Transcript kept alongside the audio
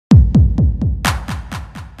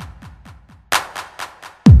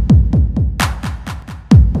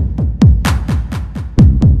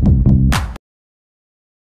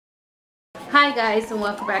Hi guys, and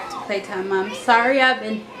welcome back to Playtime. I'm sorry I've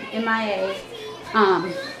been MIA,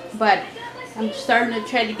 but I'm starting to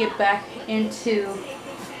try to get back into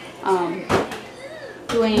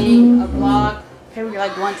doing a vlog every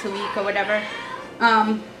like once a week or whatever.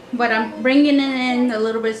 But I'm bringing it in a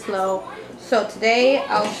little bit slow. So today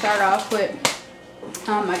I'll start off with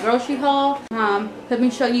my grocery haul. Let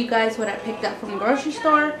me show you guys what I picked up from the grocery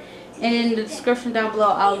store, and in the description down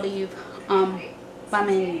below I'll leave my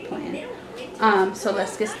menu plan. So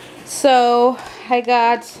let's get started. So I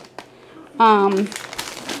got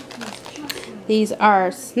these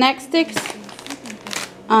are snack sticks,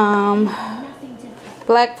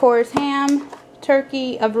 Black Forest ham,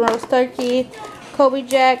 turkey, oven roast turkey, Kobe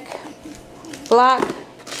Jack, block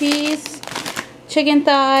cheese, chicken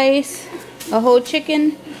thighs, a whole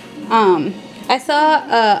chicken. I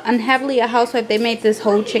saw Unhappily a Housewife. They made this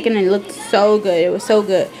whole chicken and it looked so good. It was so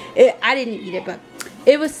good. I didn't eat it, but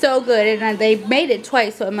it was so good, and they made it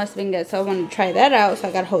twice, so it must have been good. So I wanted to try that out. So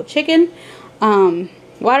I got a whole chicken,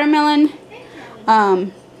 watermelon,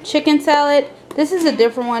 chicken salad. This is a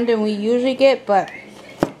different one than we usually get, but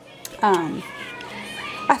I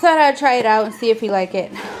thought I'd try it out and see if you like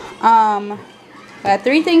it. Got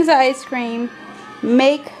 3 things of ice cream.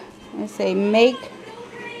 Make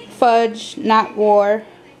fudge, not war.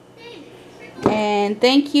 And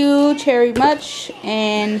thank you, cherry much,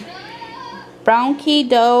 and brown key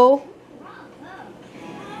dough,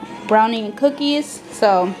 brownie and cookies.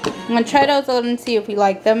 So I'm gonna try those out and see if we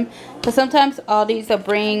like them, because sometimes all these will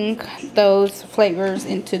bring those flavors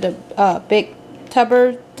into the big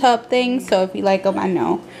tub thing. So if you like them, I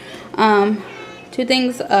know. 2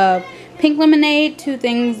 things of pink lemonade, 2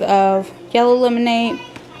 things of yellow lemonade,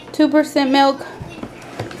 2% milk,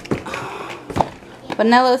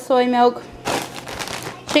 vanilla soy milk,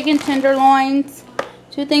 chicken tenderloins,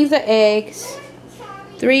 2 things of eggs,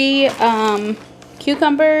 3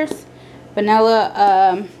 cucumbers,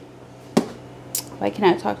 vanilla, why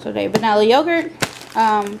can't I talk today? Vanilla yogurt,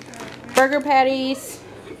 burger patties,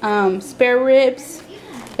 spare ribs.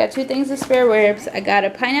 Got 2 things of spare ribs. I got a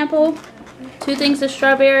pineapple, 2 things of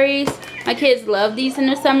strawberries. My kids love these in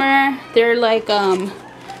the summer. They're like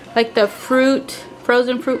the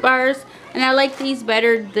frozen fruit bars, and I like these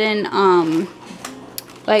better than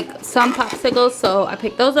like some popsicles, so I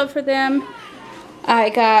picked those up for them.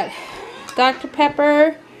 I got Dr.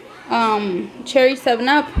 Pepper, cherry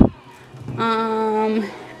 7-Up,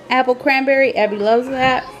 apple cranberry. Abby loves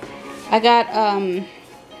that. I got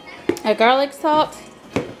a garlic salt,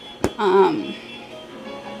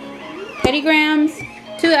 Petty Grams,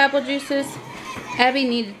 2 apple juices. Abby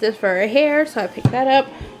needed this for her hair, so I picked that up.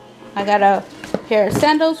 I got a pair of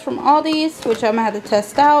sandals from Aldi's, which I'm gonna have to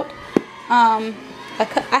test out.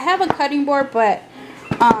 I have a cutting board, but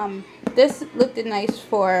this looked nice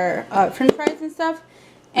for french fries and stuff.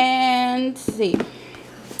 And let's see,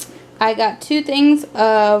 I got 2 things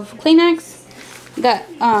of Kleenex. Got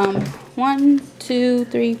 1, 2,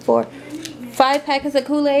 3, 4, 5 packets of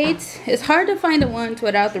Kool-Aids. It's hard to find the ones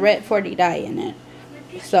without the red 40 dye in it,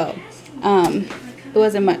 so it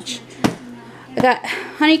wasn't much. I got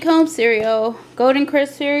honeycomb cereal, golden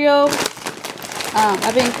crisp cereal.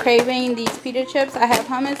 I've been craving these pita chips. I have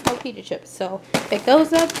hummus, no pita chips, so pick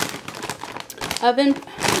those up. Oven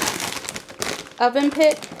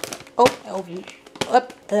pit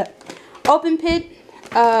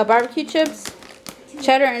barbecue chips,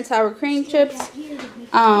 cheddar and sour cream chips,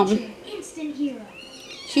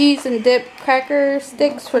 cheese and dip cracker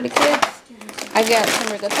sticks for the kids. I got some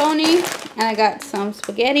rigatoni, and I got some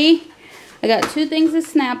spaghetti. I got 2 things of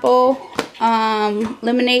Snapple,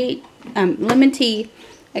 lemonade, lemon tea.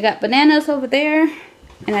 I got bananas over there,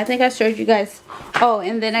 and I think I showed you guys. Oh,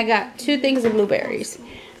 and then I got 2 things of blueberries.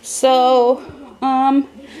 So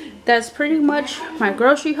that's pretty much my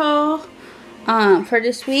grocery haul for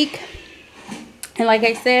this week. And like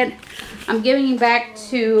I said, I'm giving back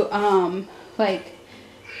to like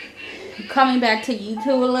coming back to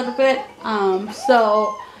YouTube a little bit.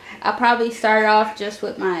 So I'll probably start off just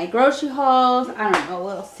with my grocery hauls. I don't know,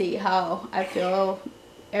 we'll see how I feel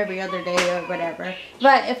every other day or whatever.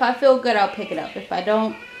 But if I feel good, I'll pick it up. If I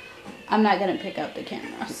don't, I'm not going to pick up the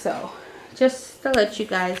camera. So just to let you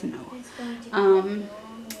guys know.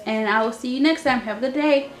 And I will see you next time. Have a good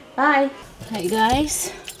day. Bye. Hey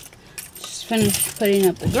guys, just finished putting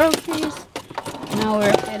up the groceries. Now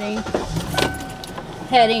we're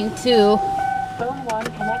heading to Phone 1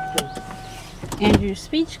 connectors. Andrew's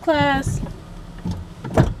speech class.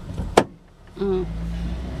 So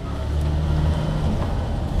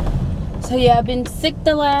yeah, I've been sick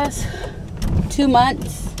the last 2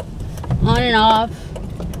 months, on and off,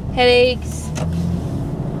 headaches,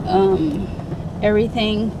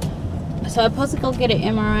 everything. So I'm supposed to go get an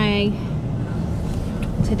MRI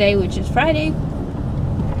today, which is Friday,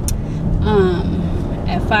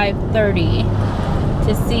 at 5:30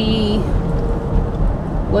 to see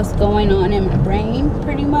what's going on in my brain,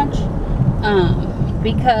 pretty much,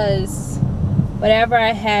 because whatever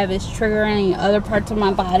I have is triggering other parts of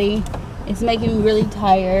my body. It's making me really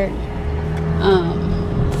tired.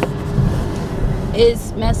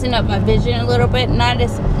 It's messing up my vision a little bit. Not a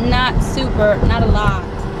lot,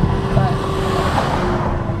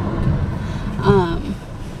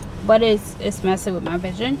 but it's messing with my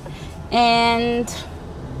vision. And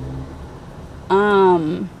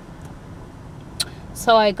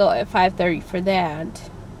so I go at 5:30 for that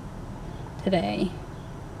today.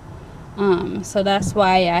 So that's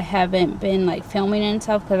why I haven't been like filming and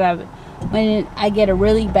stuff, because when I get a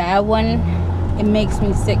really bad one, it makes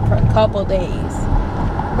me sick for a couple days,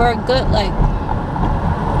 for a good like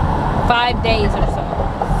 5 days or so,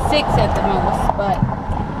 6 at the most. But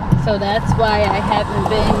so that's why I haven't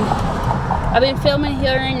been. I've been filming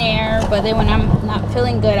here and there, but then when I'm not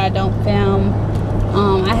feeling good, I don't film.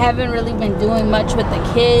 I haven't really been doing much with the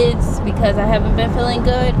kids because I haven't been feeling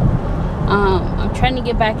good. I'm trying to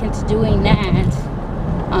get back into doing that.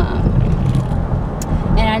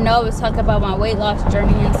 And I know I was talking about my weight loss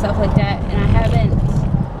journey and stuff like that, and I haven't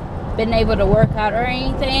been able to work out or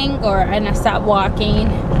anything, and I stopped walking.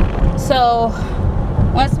 So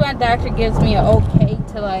once my doctor gives me an okay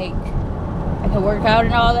to like I can work out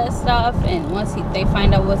and all that stuff, and once they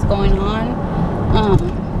find out what's going on,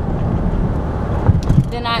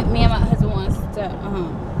 then me and my husband wants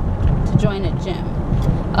to join a gym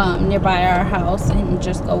nearby our house and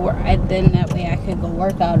just go work. Then that way I could go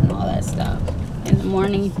work out and all that stuff in the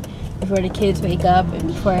morning before the kids wake up and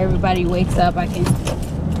before everybody wakes up. I can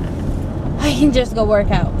just go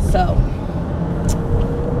work out. So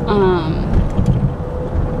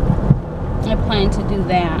I plan to do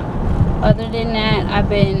that. Other than that, I've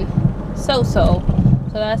been so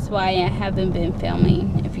that's why I haven't been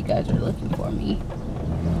filming, if you guys are looking for me.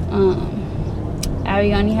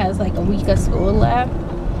 Abby only has like a week of school left,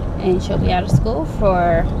 and she'll be out of school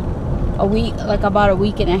for a week, like about a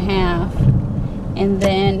week and a half, and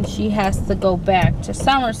then she has to go back to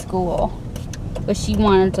summer school, but she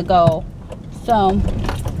wanted to go, so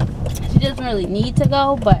she doesn't really need to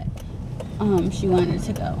go, but she wanted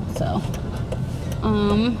to go. So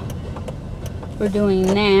we're doing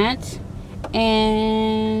that,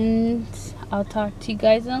 and I'll talk to you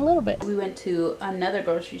guys in a little bit. We went to another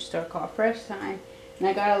grocery store called Fresh Time, and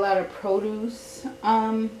I got a lot of produce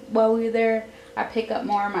while we were there. I pick up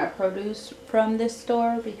more of my produce from this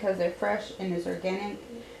store because they're fresh and it's organic,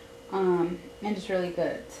 and it's really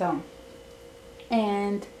good. So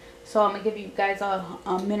I'm gonna give you guys a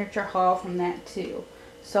miniature haul from that too.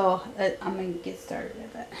 So I'm gonna get started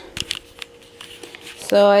with it.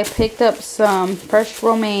 So I picked up some fresh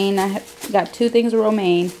romaine. I got 2 things of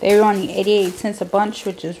romaine. They were only 88 cents a bunch,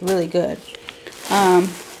 which is really good.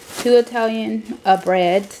 2 Italian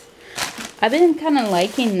breads. I've been kind of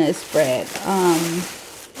liking this bread,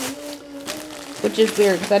 which is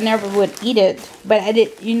weird because I never would eat it, but I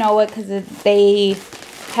did. You know what? Because they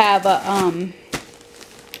have a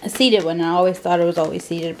seeded one. I always thought it was always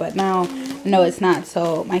seeded, but now no, it's not.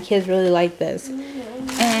 So my kids really like this.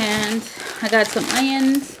 And I got some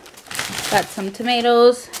onions, got some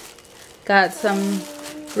tomatoes, got some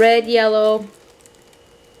red, yellow,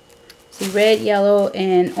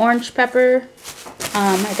 and orange pepper.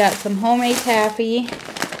 I got some homemade taffy,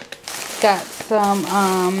 got some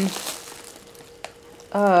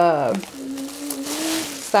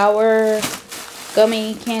sour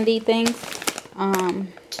gummy candy things,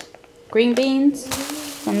 green beans,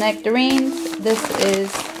 some nectarines. This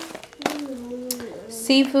is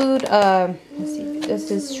seafood. Let's see,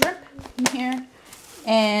 this is shrimp in here,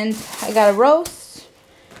 and I got a roast,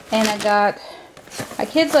 and I got, my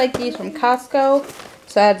kids like these from Costco,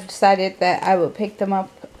 so I decided that I would pick them up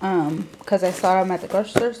because I saw them at the grocery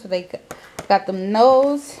store, so they got them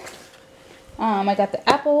those. I got the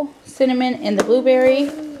apple, cinnamon, and the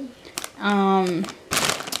blueberry.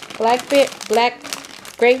 Black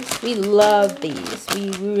grapes, we love these. We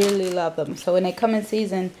really love them. So when they come in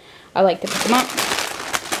season, I like to pick them up.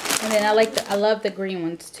 And then I love the green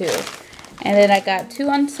ones too. And then I got 2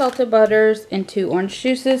 unsalted butters and 2 orange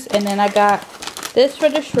juices. And then I got this for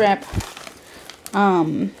the shrimp.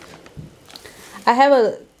 I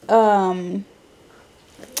have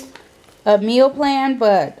a meal plan,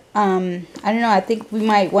 but I don't know. I think we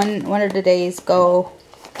might one of the days go.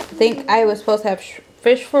 I think I was supposed to have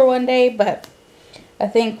fish for one day, but I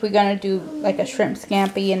think we're gonna do like a shrimp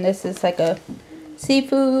scampi, and this is like a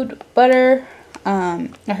seafood butter I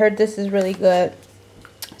heard this is really good.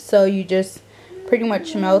 So you just pretty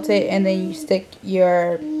much melt it and then you stick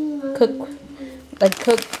your cooked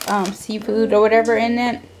seafood or whatever in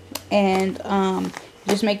it, and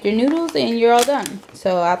just make your noodles and you're all done.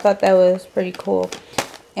 So I thought that was pretty cool.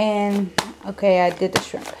 And okay, I did the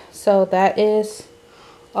shrimp. So that is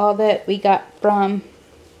all that we got from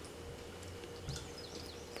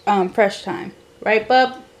Fresh Time, right,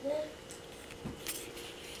 bub?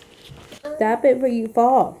 Stop it before you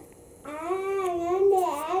fall.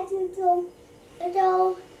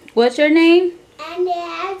 What's your name?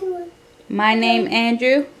 Andrew. My name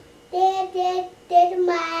Andrew. This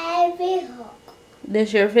my fish hook.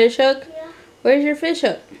 This your fish hook? Yeah. Where's your fish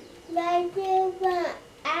hook? Right there, but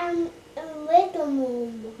I'm in the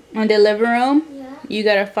room. In the living room? Yeah. You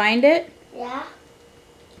gotta find it? Yeah.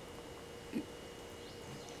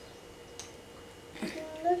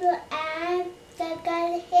 Little ants that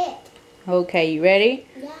got hit. Okay, you ready?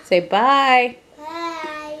 Yeah. Say bye.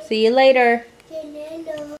 Bye. See you later.